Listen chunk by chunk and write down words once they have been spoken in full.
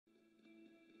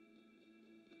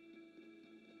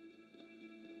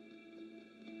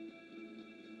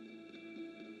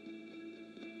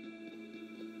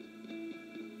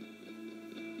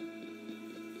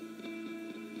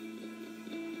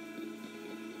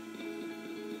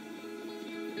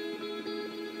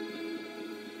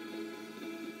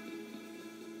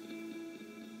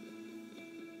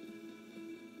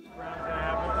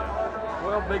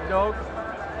big dog?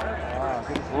 Ah,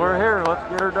 We're here. Let's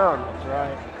get her done. That's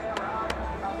right.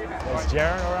 Is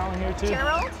Jaron around here too?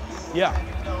 Gerald? Yeah.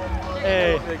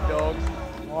 Hey. Big dog.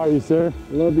 How are you, sir?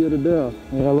 Love you to death.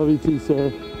 Hey, I love you too,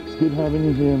 sir. It's good having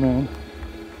you here, man.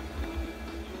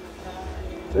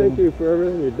 Thank you for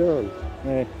everything you've done.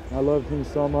 Hey, I love him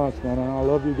so much, man. And I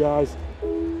love you guys.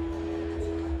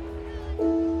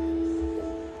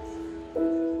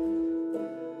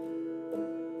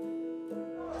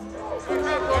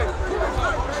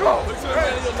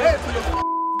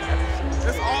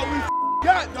 That's all we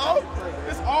got, dog.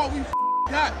 That's all we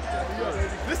got.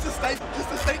 This is the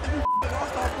state that we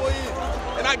lost our boy in.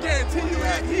 And I guarantee you,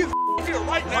 he's here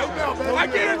right now. I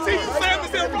guarantee you, Sam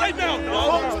is here right now,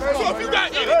 dog. So if you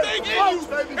got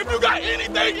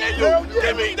anything in you,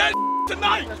 give me that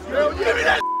tonight. Give me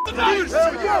that tonight.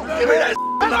 Give me that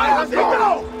tonight. Let's go.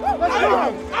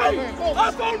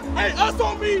 Us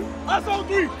on me. Us on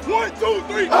three. 1, 2,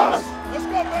 3. Us. Let's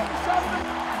go, baby.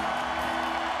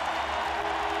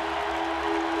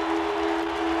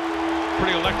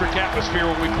 Pretty electric atmosphere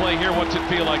when we play here. What's it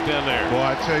feel like down there? Well,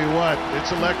 I tell you what,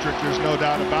 it's electric. There's no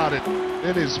doubt about it.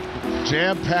 It is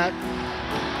jam-packed.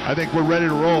 I think we're ready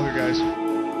to roll here, guys.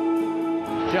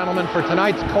 Gentlemen, for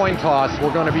tonight's coin toss,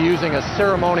 we're going to be using a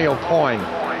ceremonial coin.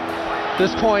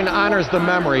 This coin honors the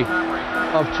memory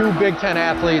of 2 Big Ten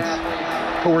athletes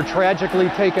who were tragically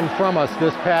taken from us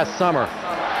this past summer.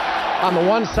 On the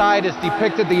one side is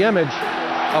depicted the image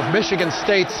of Michigan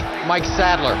State's Mike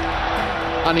Sadler.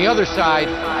 On the other side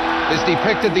is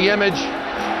depicted the image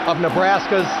of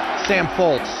Nebraska's Sam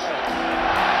Foltz.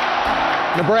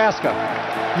 Nebraska,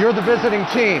 you're the visiting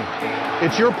team.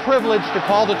 It's your privilege to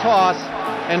call the toss,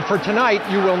 and for tonight,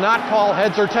 you will not call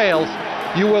heads or tails.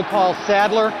 You will call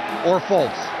Sadler or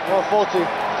Foltz. Oh, Foltzy.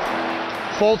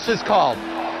 Foltz is called.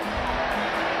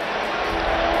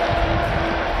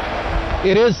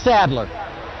 It is Sadler.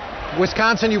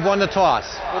 Wisconsin, you've won the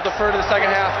toss. We'll defer to the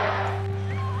second half.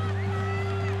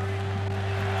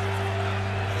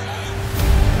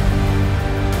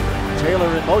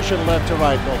 Taylor in motion left to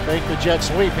right. They'll fake the jet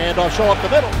sweep. Handoff Shaw up the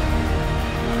middle.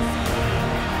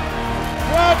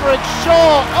 Broderick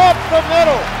Shaw up the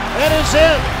middle and is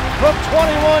in from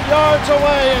 21 yards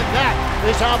away. And that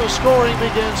is how the scoring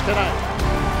begins tonight.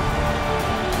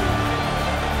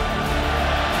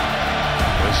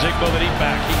 Zigbo the deep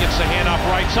back. He gets the handoff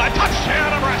right side.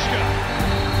 Touchdown, Nebraska!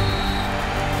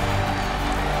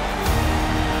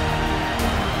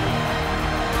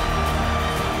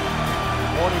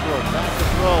 Morningbrook back to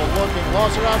throw, looking,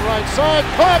 lost around right side,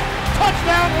 caught,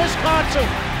 touchdown Wisconsin!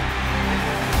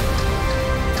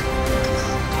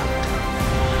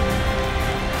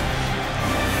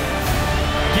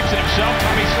 Keeps it himself,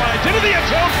 Tommy slides into the end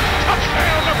zone,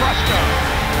 touchdown Nebraska!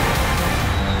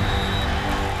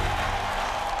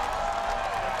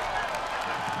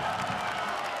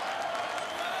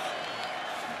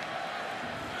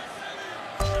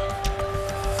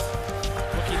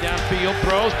 Downfield,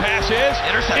 throws, passes,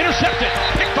 intercepted,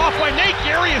 picked off by Nate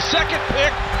Gary, his second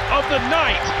pick of the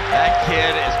night. That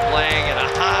kid is playing at a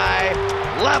high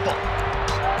level.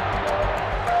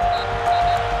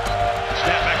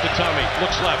 Snap back to Tommy,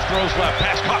 looks left, throws left,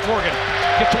 pass caught Morgan,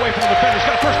 gets away from the defender, he's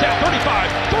got a first down, 35,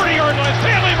 30-yard line,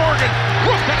 Stanley Morgan,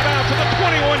 whooped that out to the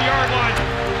 21-yard line.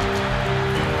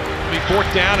 It'll be 4th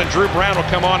down, and Drew Brown will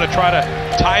come on to try to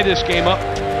tie this game up.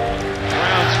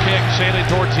 Brown's kick sailing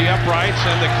towards the uprights,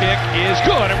 and the kick is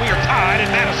good, and we are tied in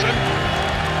Madison.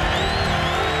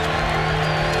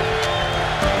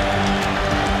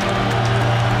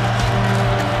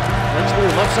 Let's move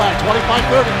left side,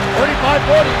 25-30,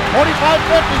 35-40,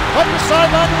 45-50, up the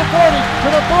sideline to the 40, to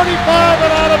the 45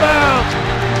 and out of bounds.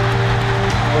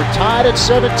 We're tied at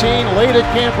 17, late at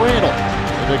Camp Randall.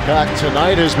 Endicott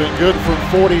tonight has been good from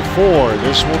 44.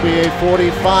 This will be a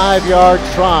 45-yard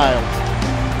trial.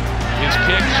 His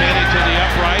kick sailing to the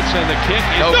uprights, and the kick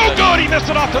is no good. He missed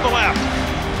it off to the left.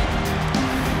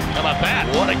 How about that?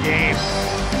 What a game.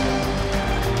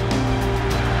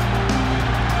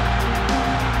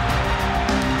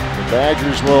 The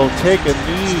Badgers will take a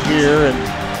knee here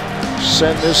and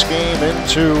send this game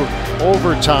into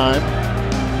overtime.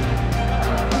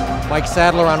 Mike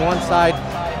Sadler on one side,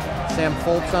 Sam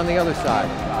Foltz on the other side.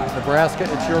 Nebraska,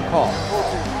 it's your call.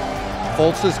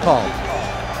 Foltz is called.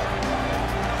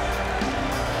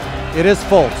 It is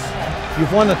Foltz.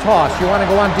 You've won the toss. You want to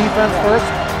go on defense first?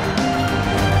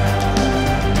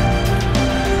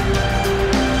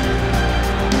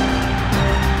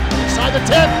 Inside the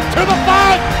 10, to the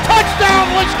 5, touchdown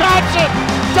Wisconsin!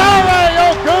 Dare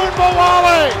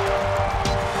Ogunbowale!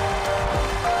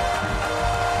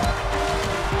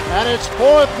 And it's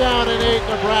 4th down and 8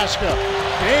 Nebraska.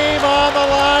 Game on the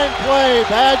line play.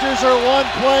 Badgers are one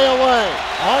play away.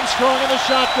 Armstrong in the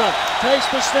shotgun. Takes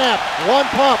the snap. One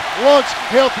pump. Looks.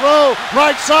 He'll throw.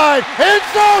 Right side. End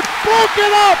zone.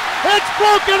 Broken up. It's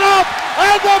broken up.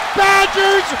 And the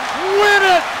Badgers win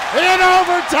it in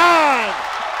overtime.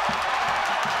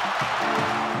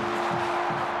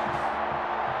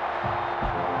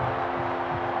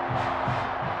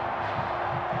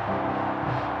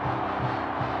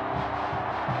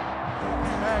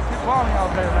 Balling out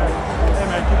there, man. Hey,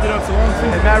 man, keep it up so long, too.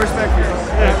 Hey, mad respect for you.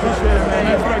 Yeah, appreciate it, man.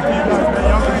 Mad respect to you guys, man.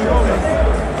 Y'all keep rolling.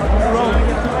 Keep rolling.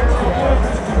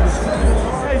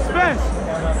 Hey, Spence.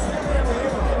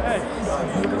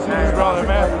 Hey, brother,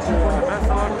 man. Best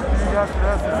of luck to you guys for the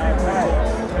rest of the season, man.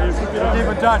 Hey, keep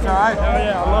in touch, all right? Hell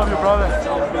yeah, I love you, brother. Hey,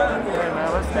 man,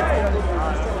 let's stick together.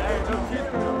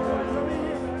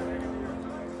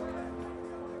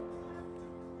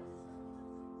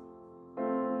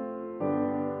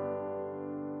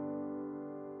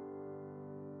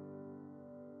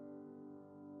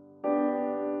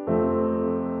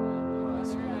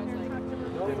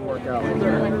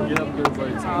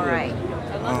 All right.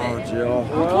 Oh, Jill.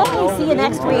 Okay, see you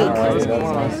next week.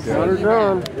 Got her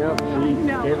done. Yep.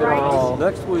 Gave it all.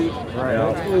 Next week. Right.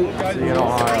 Next week. See you in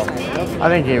Ohio. I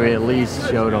think he at least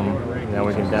showed them that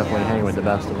we can definitely hang with the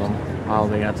best of them. I don't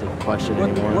think that's a question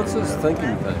anymore. What's this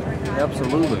thinking thing?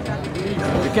 Absolutely.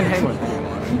 We can hang with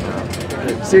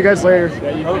them. See you guys later.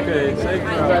 Okay,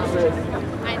 safe.